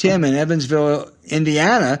 This is Tim in Evansville,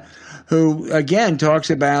 Indiana, who, again, talks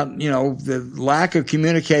about, the lack of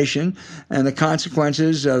communication and the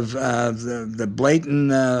consequences of the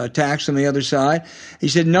blatant attacks on the other side. He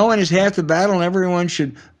said, knowing is half the battle and everyone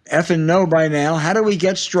should effing know by now. How do we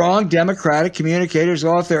get strong Democratic communicators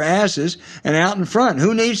off their asses and out in front?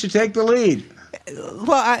 Who needs to take the lead?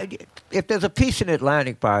 Well, if there's a piece in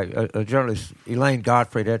Atlantic by a journalist, Elaine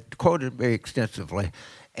Godfrey, that quoted me extensively,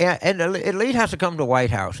 and the lead has to come to the White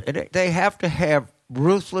House, and they have to have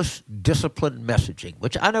ruthless, disciplined messaging,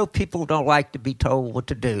 which I know people don't like to be told what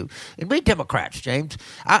to do. And we Democrats, James,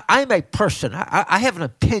 I'm a person. I have an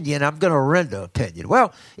opinion. I'm going to render opinion.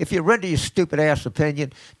 Well, if you render your stupid-ass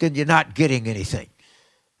opinion, then you're not getting anything.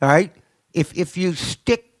 All right? If you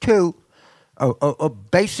stick to a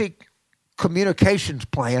basic communications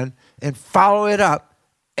plan and follow it up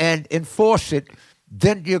and enforce it,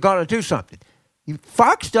 then you're going to do something.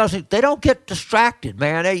 Fox they don't get distracted,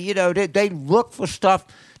 man. They look for stuff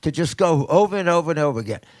to just go over and over and over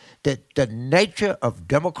again. The nature of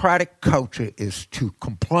democratic culture is to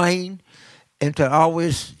complain and to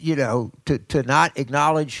always, to not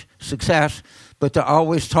acknowledge success, but to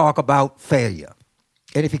always talk about failure.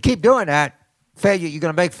 And if you keep doing that, failure, you're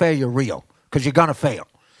going to make failure real because you're going to fail.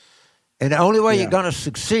 And the only way you're going to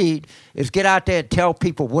succeed is get out there and tell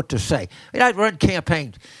people what to say. I run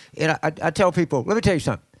campaigns, and I tell people, let me tell you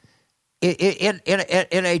something.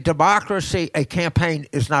 In a democracy, a campaign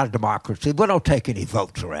is not a democracy. We don't take any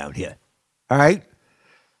votes around here. All right?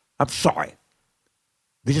 I'm sorry.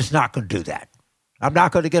 We're just not going to do that. I'm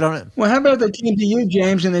not going to get on it. Well, how about they came to you,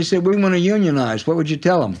 James, and they said, we want to unionize? What would you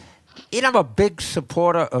tell them? I'm a big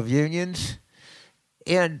supporter of unions.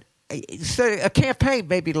 And so a campaign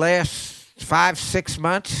maybe lasts 5-6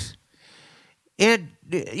 months. And,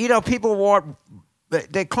 people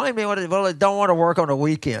they claim they don't want to work on the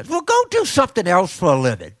weekends. Well, go do something else for a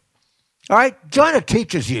living. All right? Join a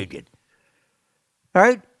teachers union. All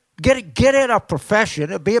right? Get in a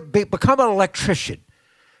profession. Become an electrician.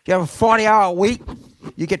 You have a 40-hour week.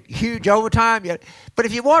 You get huge overtime. But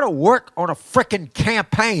if you want to work on a frickin'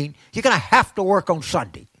 campaign, you're going to have to work on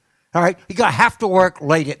Sunday. All right? You're going to have to work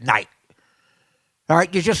late at night. All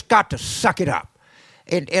right? You just got to suck it up.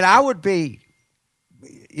 And I would be,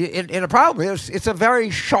 and the problem is, it's a very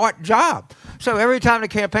short job. So every time the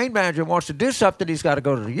campaign manager wants to do something, he's got to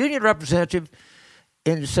go to the union representative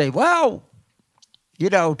and say, well,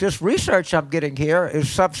 this research I'm getting here is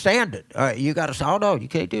substandard. You got to say, oh, no, you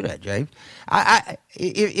can't do that, James.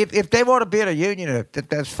 If they want to be in a union,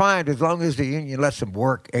 that's fine as long as the union lets them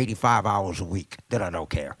work 85 hours a week. Then I don't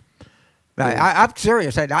care. I'm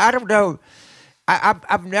serious. I don't know.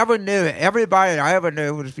 I've never knew. Everybody I ever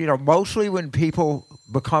knew was, mostly when people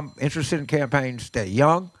become interested in campaigns, they're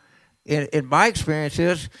young. In my experience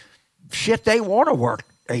is, shit, they want to work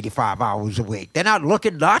 85 hours a week. They're not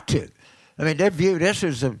looking not to. I mean, they view this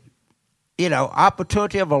as a,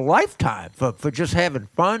 opportunity of a lifetime for just having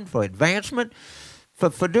fun, for advancement,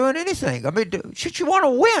 for doing anything. I mean, shit, you want to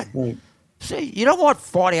win. Right. See, you don't want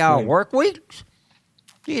 40-hour work weeks.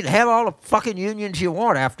 You can have all the fucking unions you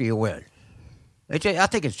want after you win. I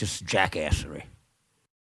think it's just jackassery.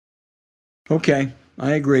 Okay,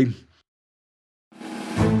 I agree.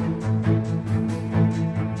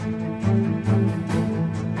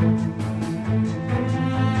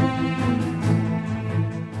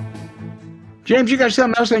 James, you got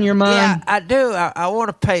something else on your mind? Yeah, I do. I want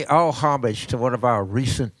to pay all homage to one of our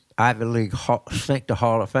recent Ivy League Sancta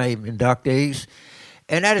Hall of Fame inductees,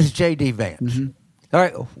 and that is J.D. Vance. Mm-hmm. All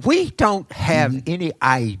right, we don't have any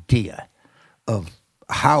idea of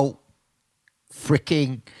how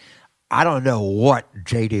freaking, I don't know what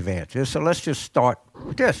J.D. Vance is, so let's just start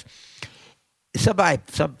with this.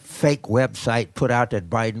 Some fake website put out that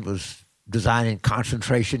Biden was designing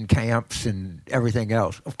concentration camps and everything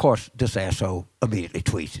else. Of course, this asshole immediately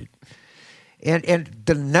tweeted. And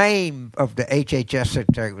the name of the HHS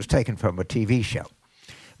secretary was taken from a TV show.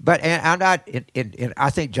 But I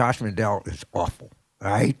think Josh Mandel is awful,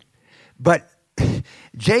 right? But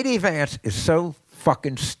J.D. Vance is so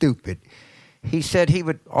fucking stupid. He said he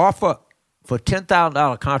would offer for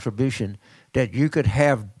 $10,000 contribution that you could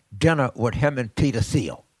have dinner with him and Peter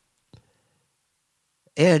Thiel.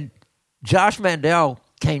 And Josh Mandel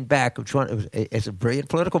came back, it's a brilliant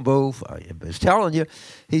political move. I was telling you,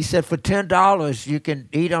 he said for $10 you can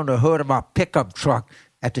eat on the hood of my pickup truck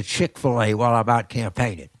at the Chick-fil-A while I'm out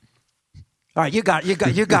campaigning. All right, you got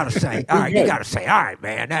to say. All right, you got to say. All right,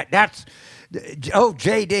 man, that's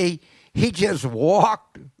JD. He just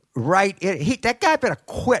walked right in. That guy better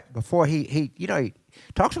quit before he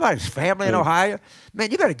talks about his family in Ohio.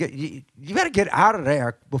 Man, you better get out of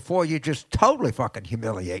there before you just totally fucking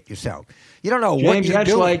humiliate yourself. You don't know what you're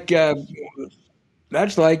doing.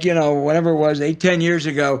 That's like whenever it was 8-10 years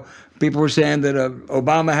ago, people were saying that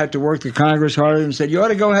Obama had to work the Congress harder and said you ought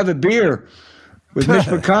to go have a beer with Mitch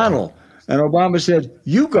McConnell. And Obama said,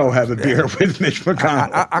 you go have a beer with Mitch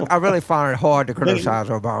McConnell. I really find it hard to criticize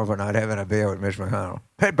Obama for not having a beer with Mitch McConnell.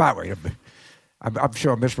 Hey, by the way, I'm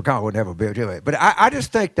sure Mitch McConnell would never be able to do it. But I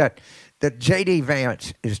just think that J.D.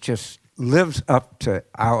 Vance lives up to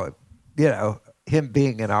our, him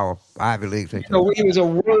being in our Ivy League. He's a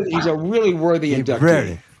really worthy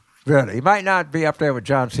inductee. Really. He might not be up there with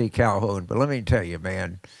John C. Calhoun, but let me tell you,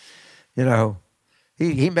 man,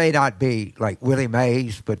 he may not be like Willie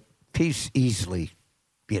Mays, but he's easily,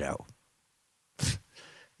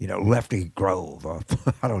 Lefty Grove, or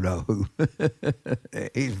I don't know who.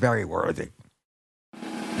 He's very worthy.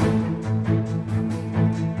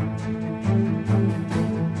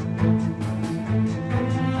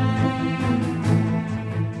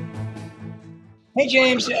 Hey,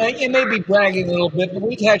 James, you may be bragging a little bit, but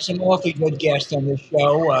we've had some awfully good guests on this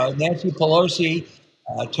show. Nancy Pelosi,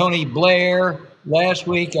 Tony Blair, last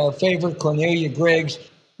week, our favorite Cornelia Griggs.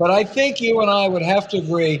 But I think you and I would have to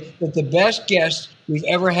agree that the best guest we've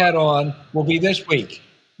ever had on will be this week.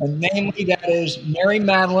 And namely, that is Mary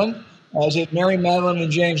Madeline, as in Mary Madeline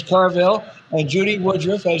and James Carville, and Judy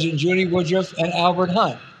Woodruff, as in Judy Woodruff and Albert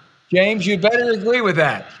Hunt. James, you better agree with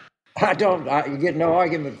that. I don't. You get no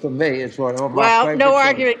argument from me. It's one of my favorite no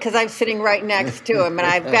argument because I'm sitting right next to him, and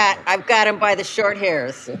I've got him by the short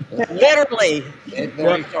hairs, literally.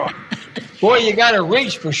 Very short. Boy, you got to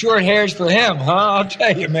reach for short hairs for him, huh? I'll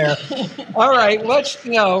tell you, Mayor. All right, let's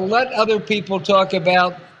let other people talk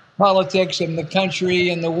about politics and the country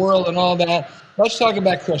and the world and all that. Let's talk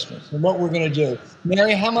about Christmas and what we're going to do.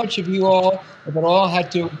 Mary, how much have you all, if at all,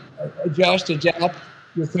 had to adapt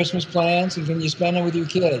your Christmas plans, and can you spend it with your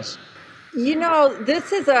kids?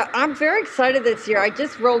 I'm very excited this year. I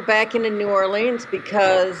just rolled back into New Orleans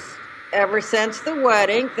because ever since the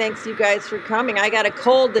wedding, thanks you guys for coming, I got a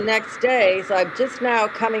cold the next day, so I'm just now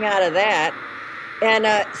coming out of that. And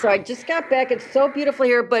so I just got back. It's so beautiful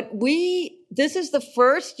here, but this is the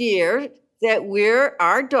first year that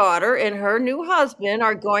our daughter and her new husband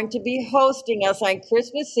are going to be hosting us on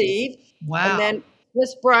Christmas Eve. Wow. And then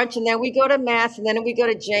Christmas brunch, and then we go to Mass, and then we go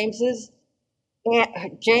to James's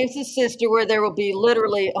James's sister, where there will be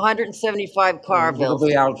literally 175 It'll Carvilles.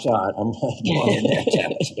 be outside. I'm going in that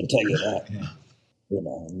town, I can tell you that. You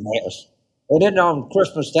know, mess. And then on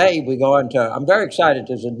Christmas Day, we go into, I'm very excited.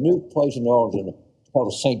 There's a new place in New Orleans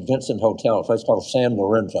called the St. Vincent Hotel. It's a place called San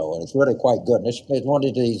Lorenzo, and it's really quite good. And it's one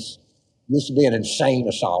of these, used to be an insane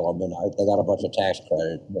asylum, and they got a bunch of tax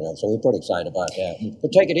credit, so we're pretty excited about that.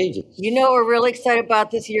 But take it easy. You know, we're really excited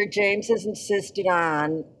about this year. James has insisted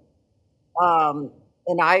on,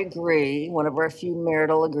 and I agree, one of our few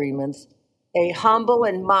marital agreements, a humble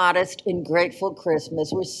and modest and grateful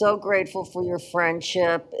Christmas. We're so grateful for your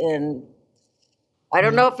friendship, and I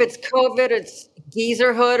don't know if it's COVID, it's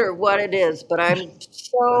geezerhood, or what it is, but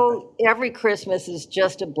every Christmas is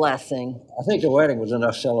just a blessing. I think the wedding was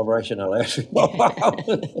enough celebration to last a while.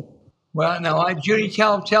 Well, now, Judy,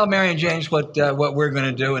 tell Mary and James what we're going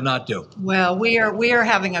to do and not do. Well, we are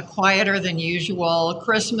having a quieter than usual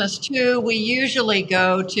Christmas too. We usually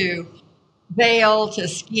go to Vail to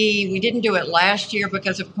ski. We didn't do it last year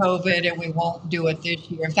because of COVID, and we won't do it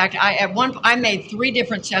this year. In fact, I made 3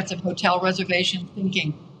 different sets of hotel reservations,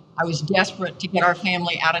 thinking I was desperate to get our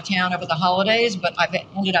family out of town over the holidays, but I've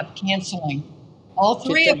ended up canceling all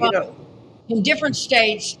 3 of them in different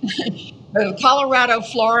states. Colorado,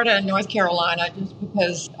 Florida, and North Carolina, just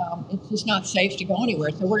because it's just not safe to go anywhere.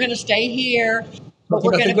 So we're going to stay here, but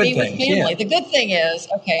we're going to be with family. Yeah. The good thing is,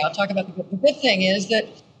 I'll talk about the good thing is that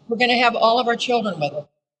we're going to have all of our children with us.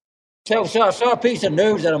 So I saw a piece of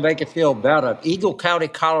news that'll make you feel better. Eagle County,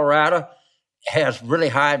 Colorado has really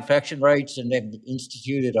high infection rates, and they've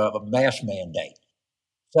instituted a mask mandate.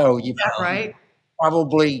 So you've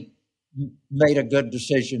probably made a good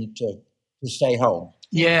decision to stay home.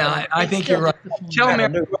 Yeah, I think you're right. Tell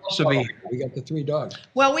Mary who else will be here. We got the 3 dogs.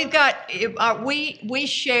 Well, we've got we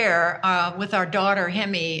share with our daughter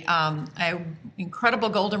Hemi an incredible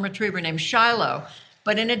golden retriever named Shiloh.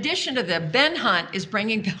 But in addition to that, Ben Hunt is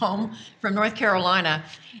bringing home from North Carolina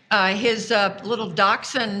his little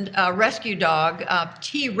dachshund rescue dog,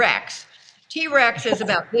 T-Rex. T-Rex is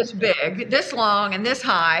about this big, this long, and this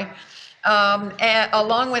high.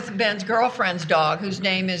 Along with Ben's girlfriend's dog, whose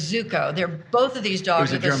name is Zuko. Both of these dogs.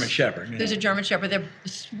 Who's a German Shepherd. Who's a German Shepherd. They're the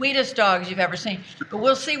sweetest dogs you've ever seen. But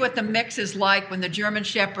we'll see what the mix is like when the German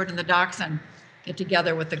Shepherd and the Dachshund get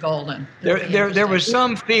together with the Golden. There was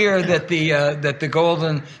some fear that the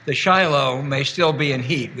Golden, the Shiloh, may still be in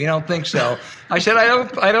heat. We don't think so. I said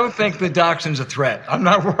I don't think the Dachshund's a threat. I'm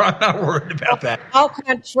not worried about that. Au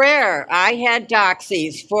contraire, I had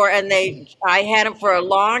Doxies I had them for a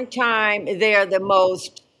long time. They are the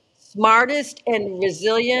most smartest and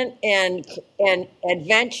resilient and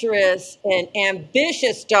adventurous and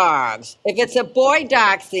ambitious dogs. If it's a boy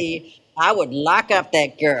Doxie, I would lock up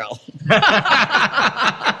that girl.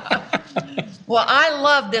 Well, I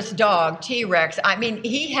love this dog, T-Rex. I mean,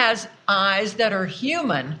 he has eyes that are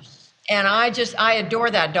human, and I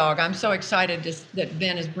adore that dog. I'm so excited that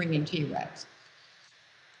Ben is bringing T-Rex.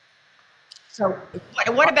 So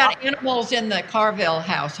what about animals in the Carville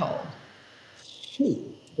household?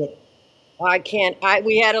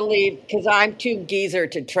 We had to leave because I'm too geezer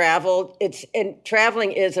to travel.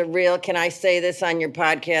 Traveling is can I say this on your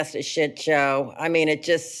podcast, a shit show. I mean, it's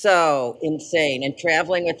just so insane. And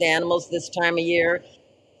traveling with animals this time of year.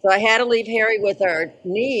 So I had to leave Harry with our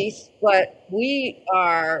niece, but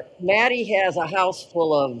Maddie has a house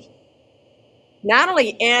full of not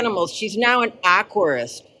only animals, she's now an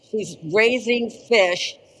aquarist. She's raising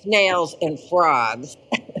fish, snails, and frogs.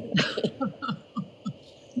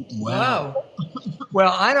 Wow.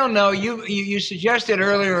 Well, I don't know. You suggested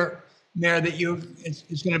earlier, Mayor, that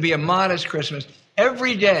it's going to be a modest Christmas.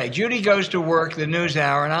 Every day, Judy goes to work, the news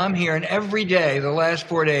hour, and I'm here, and every day, the last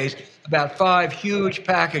 4 days, about 5 huge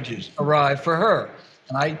packages arrive for her.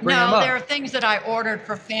 And I bring them up. There are things that I ordered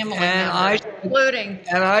for family members, including.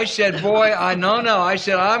 And I said, boy, I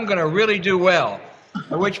said, I'm going to really do well.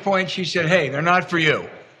 At which point she said, hey, they're not for you.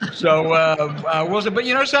 So we'll see. But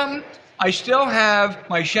you know something? I still have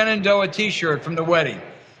my Shenandoah T-shirt from the wedding.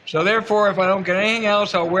 So therefore, if I don't get anything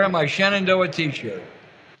else, I'll wear my Shenandoah T-shirt.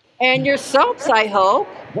 And your soaps, I hope.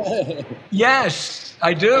 Yes,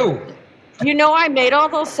 I do. You know, I made all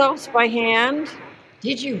those soaps by hand.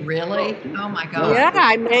 Did you really? Oh my God. Yeah,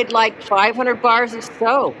 I made like 500 bars of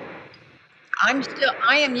soap.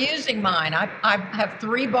 I am using mine. I have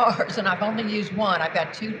 3 bars and I've only used 1. I've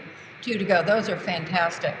got two to go. Those are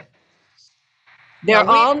fantastic. They're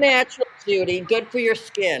all natural, Judy. Good for your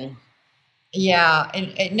skin. Yeah,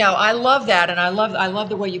 and no, I love that, and I love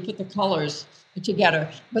the way you put the colors together.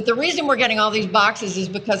 But the reason we're getting all these boxes is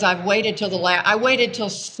because I've waited till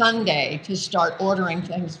Sunday to start ordering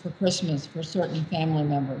things for Christmas for certain family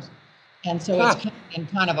members. And so it's in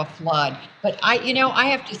kind of a flood. But I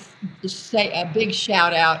have to say a big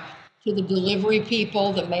shout out to the delivery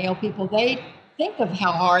people, the mail people. They think of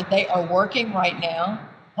how hard they are working right now.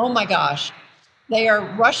 Oh my gosh. They are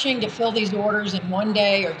rushing to fill these orders in 1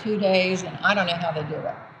 day or 2 days, and I don't know how they do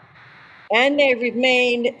it. And they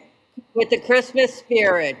remained with the Christmas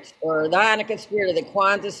spirit or the Hanukkah spirit or the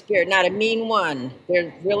Kwanzaa spirit, not a mean one.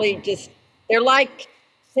 They're really they're like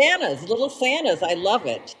Santas, little Santas. I love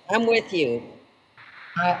it. I'm with you.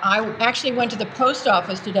 I actually went to the post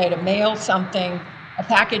office today to mail a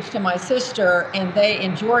package to my sister, and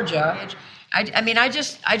in Georgia. I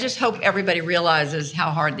just hope everybody realizes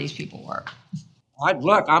how hard these people work.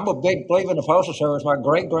 Look, I'm a big believer in the Postal Service. My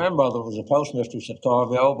great-grandmother was a postmistress at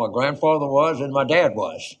Carville. My grandfather was, and my dad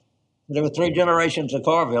was. There were 3 generations of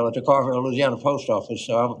Carville at the Carville, Louisiana post office.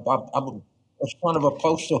 So I'm a son of a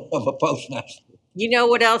postmaster. You know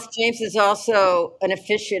what else? James is also an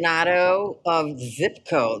aficionado of zip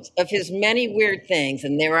codes, of his many weird things,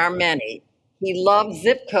 and there are many. He loves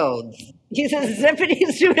zip codes. He's a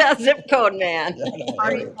zippity-doo-dah zip code man.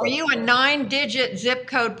 Are you a 9-digit zip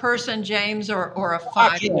code person, James, or a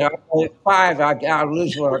 5? Five. I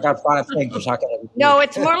lose one. I got 5 fingers. No,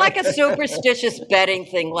 it's more like a superstitious betting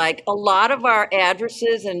thing. Like a lot of our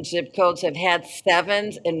addresses and zip codes have had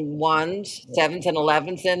 7s and 1s, 7s and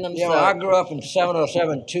 11s in them. Yeah, so. I grew up in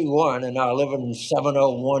 70721, and I live in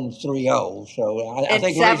 70130. So I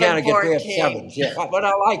think Louisiana gets 3 7s. Yeah, but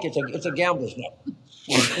I like it. It's a gambler's number.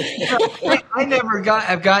 I never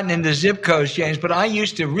have gotten into zip codes, James, but I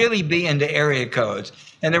used to really be into area codes.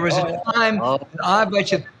 And there was a time, I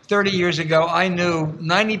bet you 30 years ago, I knew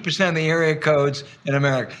 90% of the area codes in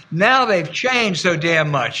America. Now they've changed so damn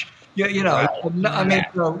much. You know, I mean,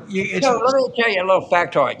 so let me tell you a little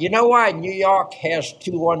factoid. You know why New York has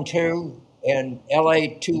 212 and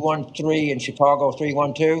LA 213 and Chicago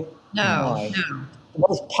 312? No. The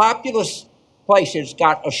most populous places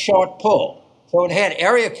got a short pull. So it had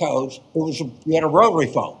area codes. You had a rotary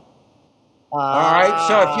phone. All right.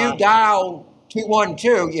 So if you dial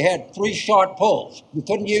 212, you had 3 short pulls. You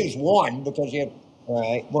couldn't use 1 because you had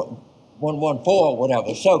 114 or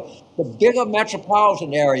whatever. So the bigger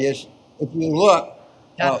metropolitan areas, if you look,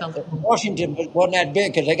 Washington wasn't that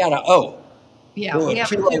big because they got an O. Yeah, we have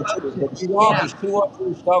 202. New York is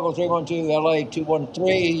 212, Chicago 312, LA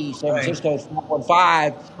 213, San Francisco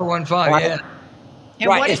 415. 415, yeah. And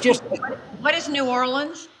right, what is New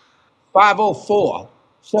Orleans? 504.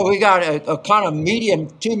 So we got a kind of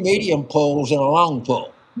 2 medium pulls and a long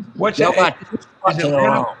pull. What's that? Is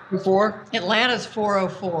Atlanta 404? Atlanta's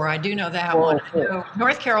 404. I do know that one.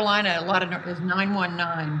 North Carolina, a lot of is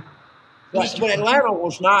 919. Right, but Atlanta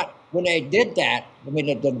was not, when they did that, I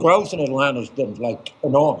mean, the growth in Atlanta has been like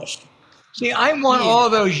enormous. See, I want all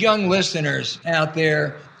those young listeners out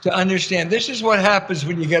there to understand this is what happens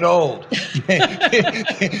when you get old.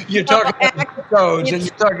 You talk about codes and you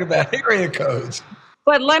talk about area codes.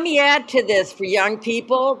 But let me add to this for young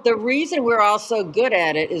people. The reason we're all so good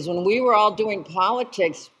at it is when we were all doing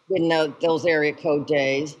politics in those area code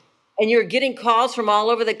days, and you're getting calls from all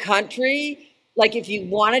over the country. Like if you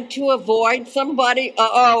wanted to avoid somebody,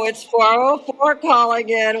 it's 404 calling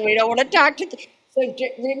in. We don't want to talk to. So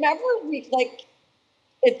remember,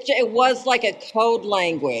 it was like a code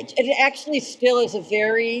language. It actually still is a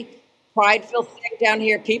very prideful thing down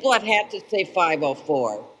here. People have had to say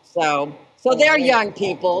 504. So they're young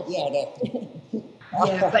people. Yeah,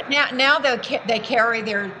 but now they carry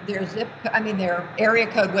their their area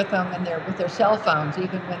code with them and with their cell phones,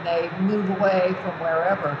 even when they move away from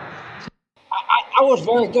wherever. I was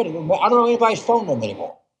very good at it. I don't know anybody's phone number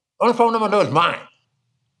anymore. The only phone number I know is mine.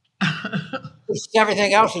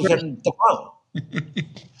 Everything else is in the phone.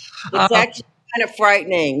 It's actually kind of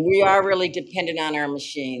frightening. We are really dependent on our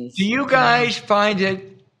machines. Do you guys find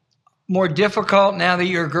it more difficult now that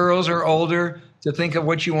your girls are older to think of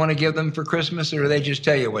what you want to give them for Christmas, or do they just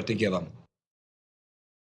tell you what to give them?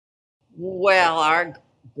 Well, our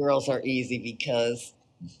girls are easy because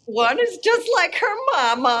one is just like her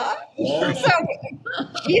mama. So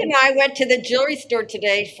she and I went to the jewelry store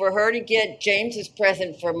today for her to get James's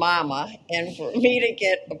present for mama and for me to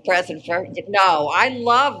get a present for her. No, I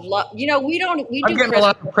love, we do. I'm getting a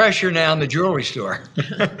lot of pressure now in the jewelry store.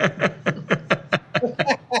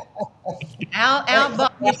 Al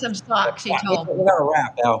bought me some socks, he told me. We got to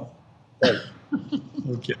wrap, Al.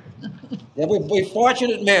 Okay. Yeah, we're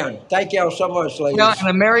fortunate men. Thank y'all so much, ladies. And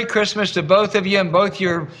a Merry Christmas to both of you and both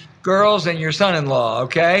your girls and your son-in-law,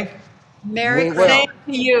 okay? Merry Christmas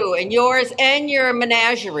to you and yours and your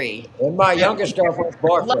menagerie. And my youngest girlfriend's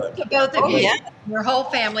boyfriend. Love to both of you, your whole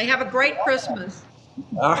family. Have a great Christmas.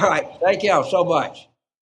 All right. Thank y'all so much.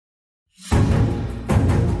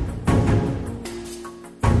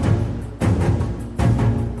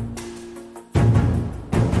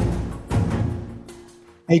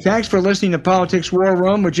 Hey, thanks for listening to Politics War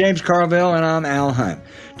Room with James Carville, and I'm Al Hunt.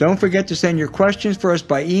 Don't forget to send your questions for us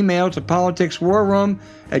by email to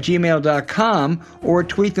politicswarroom@gmail.com or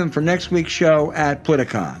tweet them for next week's show at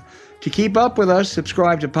Politicon. To keep up with us,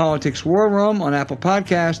 subscribe to Politics War Room on Apple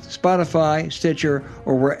Podcasts, Spotify, Stitcher,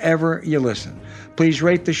 or wherever you listen. Please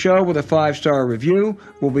rate the show with a 5-star review.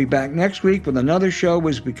 We'll be back next week with another show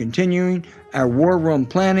as we continue our War Room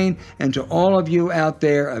planning. And to all of you out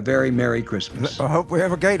there, a very Merry Christmas. I hope we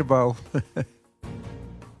have a gator bowl.